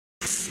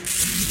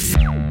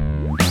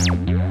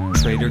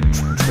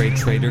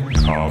Trader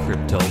Cobb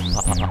Crypto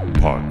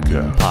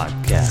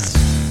Podcast.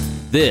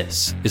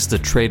 This is the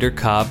Trader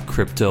Cobb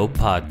Crypto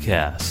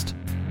Podcast.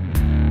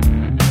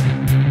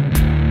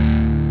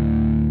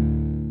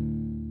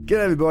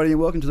 G'day everybody and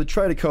welcome to the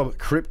Trader Cobb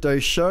Crypto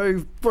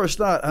Show. For a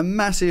start, a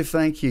massive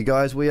thank you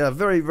guys. We are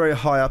very, very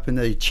high up in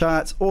the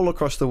charts all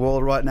across the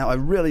world right now. I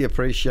really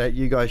appreciate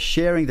you guys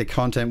sharing the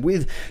content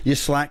with your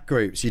Slack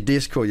groups, your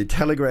Discord, your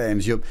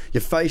Telegrams, your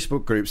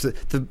Facebook groups,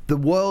 the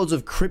worlds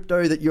of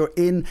crypto that you're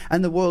in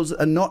and the worlds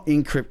that are not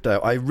in crypto.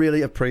 I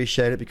really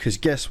appreciate it because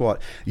guess what?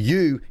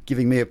 You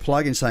giving me a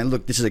plug and saying,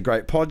 look, this is a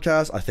great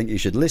podcast. I think you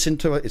should listen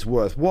to it. It's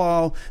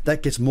worthwhile.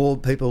 That gets more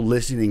people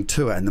listening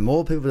to it. And the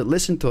more people that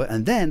listen to it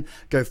and then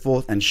go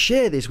forth and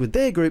share this with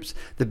their groups,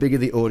 the bigger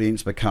the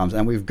audience becomes.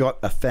 And we've got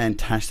a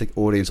fantastic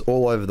audience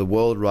all over the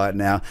world right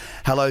now.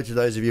 Hello to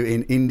those of you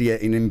in India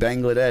and in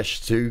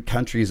Bangladesh, two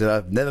countries that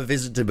I've never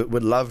visited but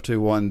would love to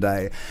one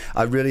day.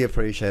 I really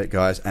appreciate it,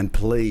 guys, and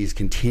please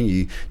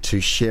continue to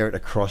share it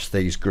across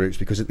these groups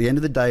because at the end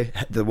of the day,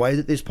 the way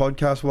that this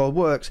podcast world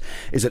works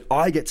is that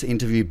I get to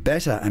interview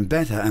better and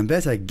better and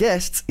better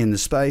guests in the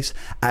space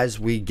as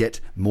we get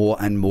more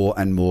and more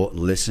and more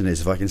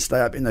listeners. If I can stay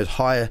up in those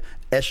higher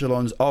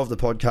echelons of the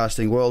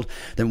podcasting world,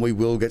 then we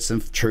will get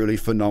some truly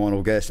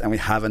phenomenal guests, and we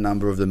have a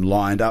number of them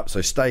lined up.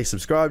 So stay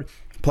subscribed,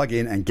 plug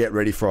in, and get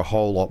ready for a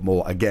whole lot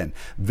more. Again,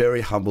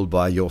 very humbled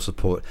by your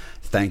support.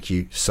 Thank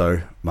you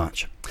so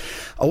much.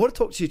 I want to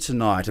talk to you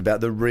tonight about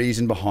the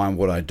reason behind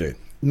what I do.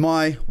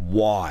 My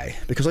why.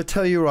 Because I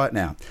tell you right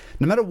now,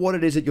 no matter what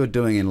it is that you're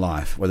doing in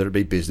life, whether it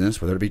be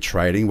business, whether it be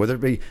trading, whether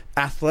it be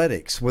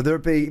athletics, whether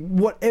it be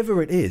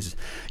whatever it is,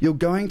 you're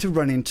going to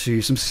run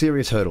into some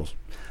serious hurdles.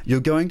 You're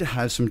going to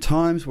have some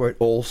times where it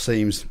all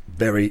seems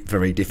very,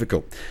 very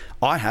difficult.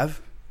 I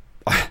have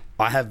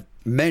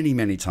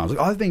many times.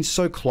 I've been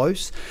so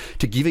close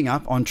to giving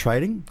up on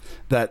trading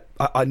that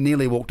I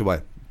nearly walked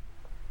away.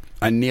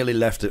 I nearly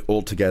left it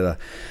altogether.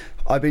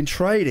 I've been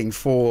trading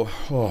for,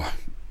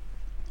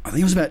 I think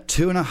it was about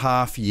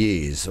 2.5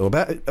 years, or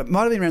it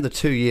might have been around the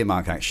 2-year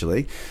mark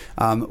actually,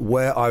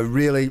 where I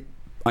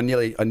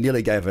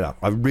nearly gave it up.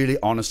 I really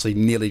honestly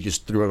nearly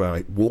just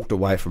walked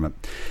away from it.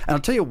 And I'll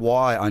tell you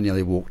why I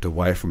nearly walked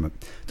away from it.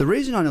 The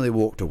reason I nearly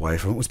walked away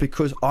from it was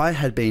because I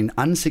had been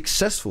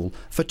unsuccessful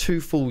for 2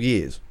 full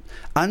years.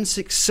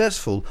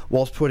 Unsuccessful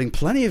whilst putting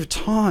plenty of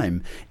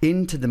time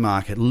into the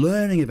market,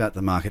 learning about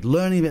the market,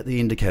 learning about the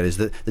indicators,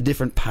 the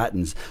different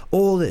patterns,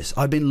 all this.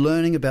 I've been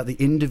learning about the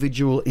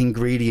individual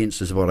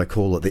ingredients is what I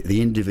call it,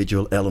 the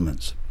individual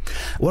elements.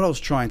 What I was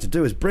trying to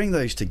do is bring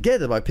those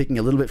together by picking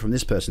a little bit from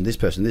this person, this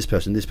person, this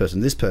person, this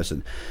person, this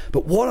person.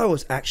 But what I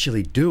was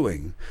actually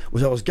doing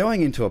was I was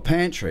going into a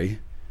pantry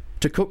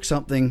to cook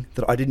something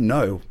that I didn't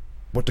know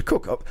what to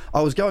cook.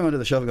 I was going onto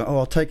the shelf and going,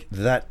 I'll take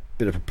that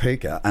bit of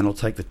paprika and I'll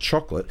take the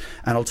chocolate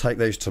and I'll take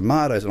those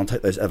tomatoes and I'll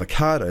take those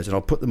avocados and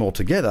I'll put them all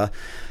together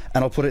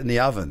and I'll put it in the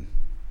oven.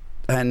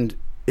 And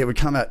it would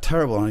come out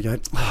terrible and I'd go,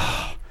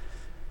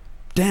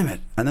 damn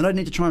it. And then I'd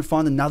need to try and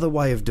find another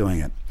way of doing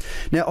it.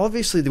 Now,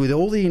 obviously, with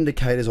all the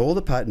indicators, all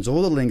the patterns,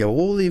 all the lingo,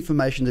 all the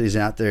information that is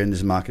out there in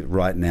this market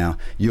right now,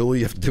 all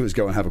you have to do is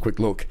go and have a quick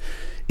look.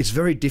 It's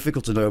very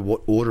difficult to know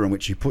what order in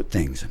which you put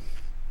things.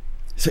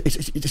 So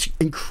it's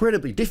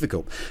incredibly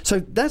difficult. So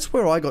that's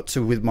where I got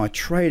to with my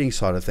trading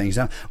side of things.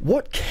 Now,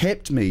 what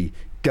kept me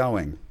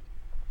going?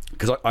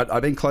 Because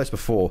I've been close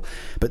before,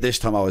 but this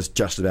time I was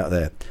just about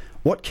there.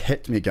 What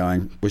kept me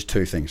going was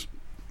 2 things.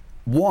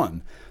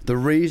 One, the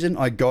reason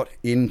I got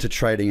into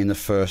trading in the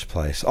first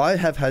place. I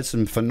have had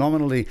some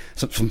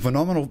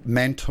phenomenal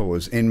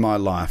mentors in my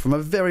life from a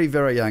very,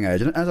 very young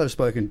age. And as I've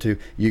spoken to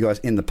you guys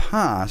in the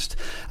past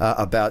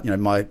about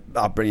my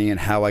upbringing and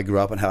how I grew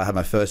up and how I had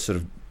my first sort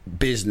of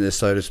business,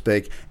 so to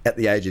speak, at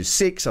the age of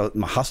 6.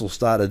 My hustle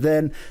started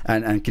then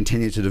and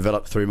continued to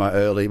develop through my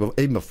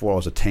even before I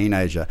was a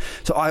teenager.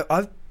 So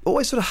I've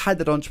always sort of had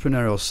that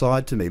entrepreneurial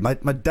side to me. My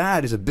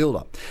dad is a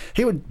builder.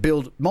 He would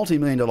build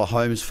multi-million-dollar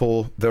homes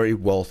for very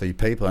wealthy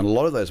people, and a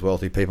lot of those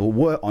wealthy people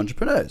were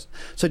entrepreneurs.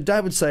 So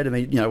Dad would say to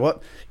me, you know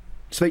what,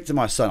 speak to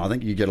my son. I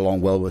think you get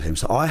along well with him.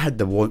 So I had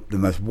the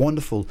most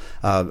wonderful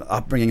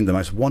upbringing, the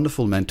most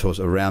wonderful mentors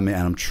around me,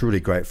 and I'm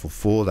truly grateful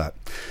for that.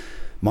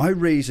 My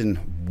reason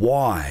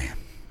why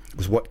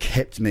was what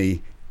kept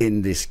me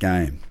in this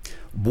game.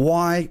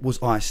 Why was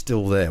I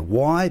still there?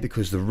 Why?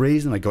 Because the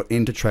reason I got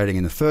into trading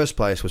in the first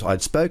place was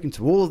I'd spoken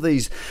to all of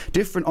these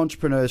different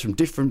entrepreneurs from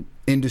different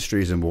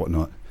industries and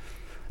whatnot.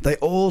 They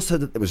all said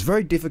that it was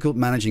very difficult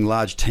managing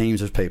large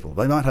teams of people.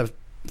 They might have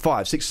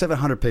 500, 600,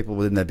 700 people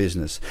within their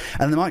business,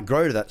 and they might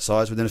grow to that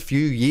size within a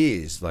few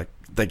years. Like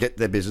they get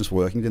their business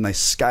working, then they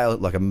scale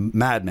it like a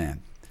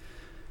madman.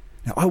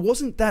 Now, I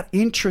wasn't that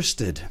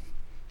interested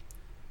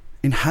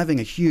in having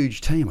a huge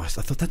team. I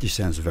thought that just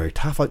sounds very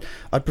tough.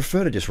 I'd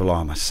prefer to just rely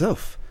on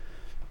myself,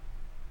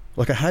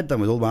 like I had done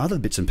with all my other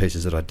bits and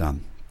pieces that I'd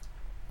done.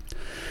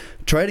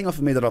 Trading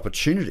offered me that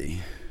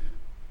opportunity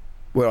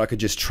where I could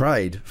just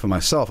trade for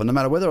myself, and no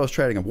matter whether I was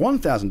trading a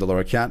 $1,000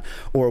 account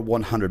or a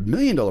 $100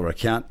 million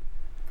account,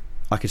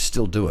 I could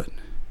still do it.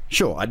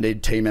 Sure, I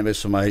need team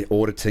members for my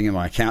auditing and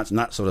my accounts and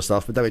that sort of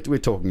stuff, but we're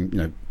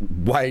talking,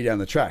 way down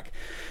the track.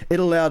 It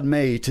allowed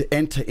me to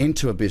enter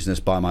into a business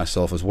by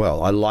myself as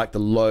well. I like the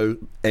low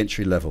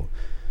entry level.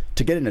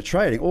 To get into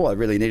trading, all I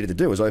really needed to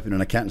do was open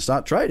an account and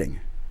start trading.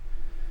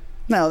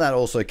 Now, that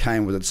also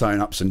came with its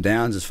own ups and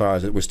downs as far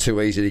as it was too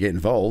easy to get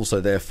involved,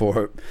 so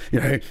therefore,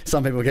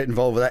 some people get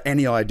involved without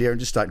any idea and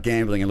just start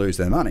gambling and lose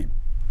their money.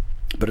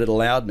 But it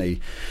allowed me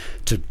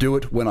to do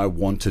it when I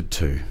wanted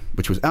to,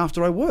 which was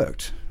after I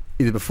worked.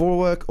 Either before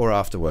work or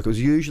after work. It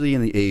was usually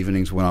in the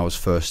evenings when I was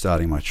first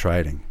starting my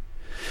trading.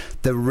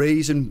 The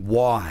reason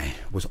why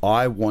was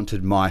I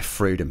wanted my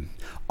freedom.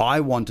 I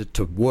wanted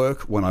to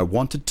work when I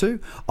wanted to.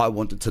 I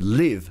wanted to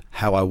live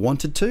how I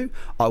wanted to.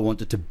 I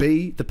wanted to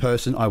be the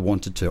person I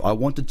wanted to. I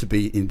wanted to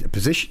be in a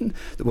position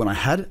that when I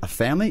had a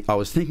family, I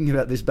was thinking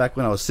about this back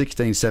when I was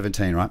 16,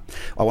 17, right?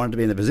 I wanted to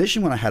be in the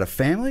position when I had a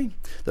family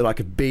that I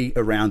could be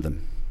around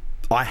them.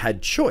 I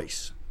had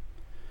choice.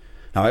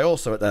 Now, I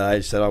also at that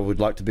age said I would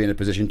like to be in a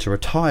position to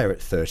retire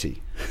at 30.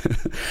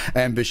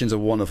 Ambition's a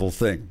wonderful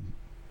thing.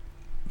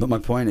 But my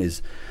point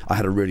is, I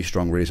had a really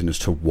strong reason as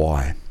to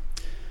why.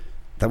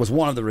 That was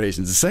one of the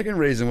reasons. The second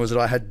reason was that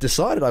I had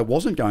decided I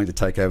wasn't going to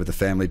take over the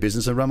family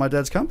business and run my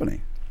dad's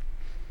company.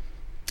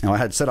 Now, I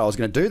had said I was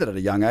going to do that at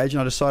a young age, and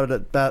I decided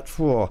at about,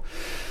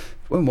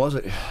 when was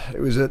it?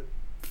 It was at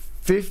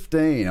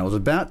 15. I was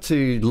about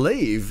to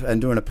leave and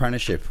do an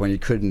apprenticeship when you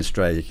could in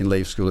Australia. You can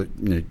leave school at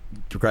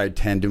grade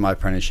 10, do my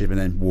apprenticeship, and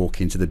then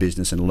walk into the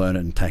business and learn it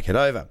and take it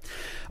over.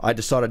 I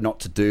decided not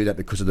to do that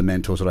because of the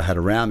mentors that I had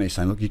around me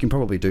saying, look, you can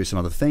probably do some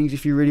other things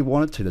if you really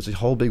wanted to. There's a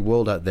whole big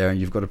world out there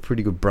and you've got a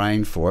pretty good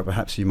brain for it.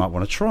 Perhaps you might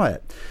want to try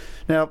it.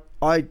 Now,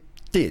 I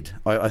did.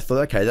 I thought,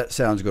 okay, that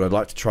sounds good. I'd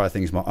like to try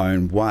things my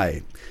own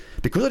way.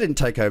 Because I didn't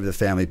take over the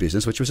family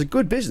business, which was a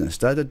good business,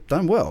 they had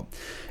done well.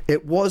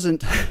 It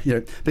wasn't,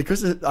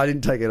 because I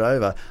didn't take it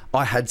over,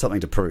 I had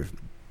something to prove.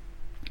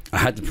 I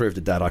had to prove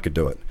to Dad I could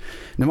do it.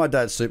 Now, my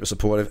dad's super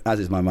supportive, as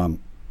is my mum.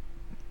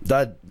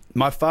 Dad,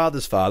 my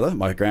father's father,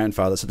 my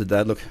grandfather, said to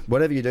Dad, look,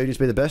 whatever you do, just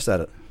be the best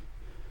at it.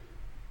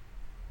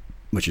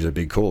 Which is a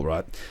big call,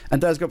 right? And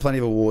Dad's got plenty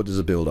of awards as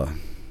a builder.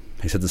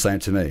 He said the same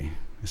to me.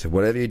 He said,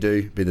 whatever you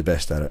do, be the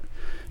best at it.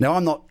 Now,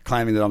 I'm not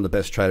claiming that I'm the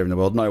best trader in the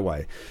world, no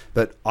way.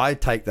 But I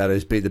take that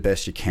as be the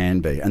best you can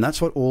be. And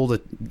that's what all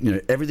the,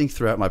 everything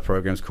throughout my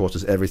programs,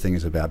 courses, everything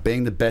is about.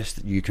 Being the best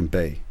that you can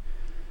be.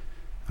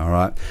 All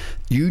right?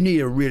 You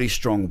need a really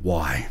strong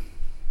why.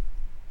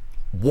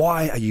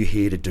 Why are you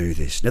here to do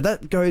this? Now,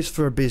 that goes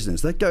for a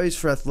business. That goes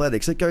for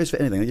athletics. That goes for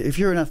anything. If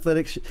you're in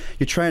athletics,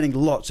 you're training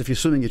lots. If you're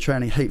swimming, you're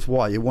training heaps.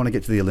 Why? You want to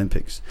get to the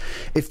Olympics.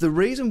 If the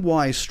reason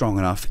why is strong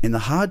enough, in the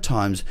hard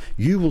times,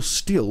 you will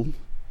still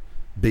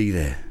be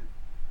there.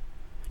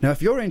 Now,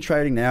 if you're in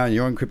trading now and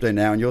you're in crypto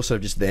now and you're sort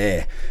of just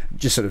there,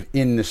 just sort of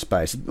in the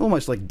space,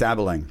 almost like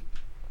dabbling,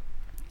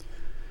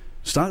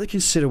 start to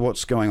consider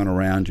what's going on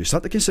around you.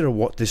 Start to consider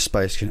what this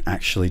space can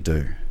actually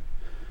do.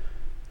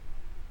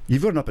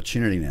 You've got an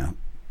opportunity now,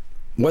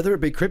 whether it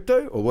be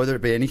crypto or whether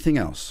it be anything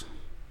else.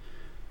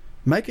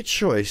 Make a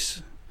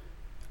choice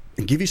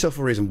and give yourself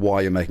a reason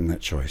why you're making that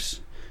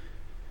choice.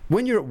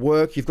 When you're at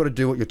work, you've got to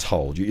do what you're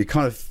told. You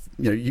kind of,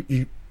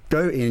 you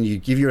go in, you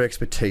give your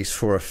expertise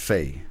for a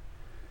fee.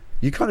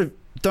 You kind of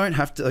don't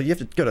have to, you have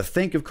to got to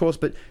think, of course,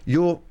 but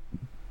you're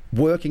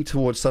working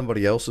towards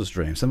somebody else's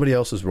dream, somebody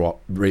else's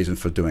reason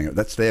for doing it.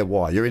 That's their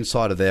why. You're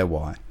inside of their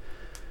why.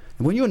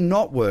 And when you're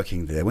not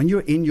working there, when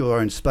you're in your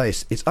own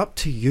space, it's up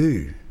to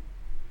you.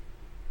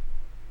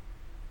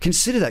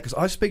 Consider that, because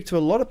I speak to a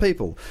lot of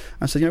people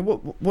and say,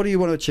 what do you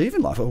want to achieve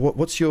in life?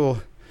 What's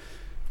your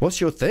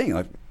thing?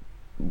 Like,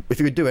 if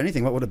you could do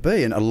anything, what would it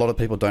be? And a lot of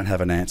people don't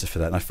have an answer for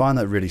that. And I find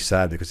that really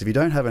sad, because if you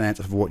don't have an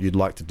answer for what you'd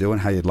like to do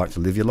and how you'd like to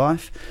live your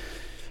life,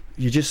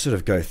 you just sort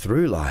of go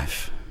through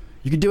life.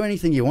 You can do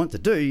anything you want to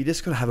do. You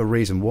just got to have a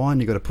reason why,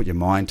 and you've got to put your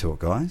mind to it,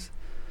 guys.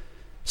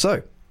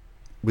 So,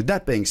 with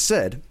that being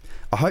said,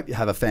 I hope you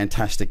have a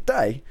fantastic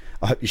day.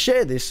 I hope you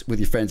share this with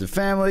your friends and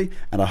family,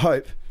 and I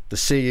hope to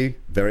see you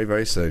very,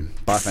 very soon.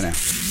 Bye for now.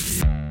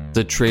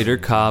 The Trader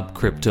Cobb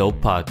Crypto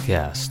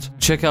Podcast.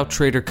 Check out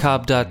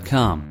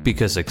TraderCobb.com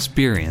because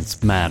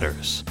experience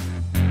matters.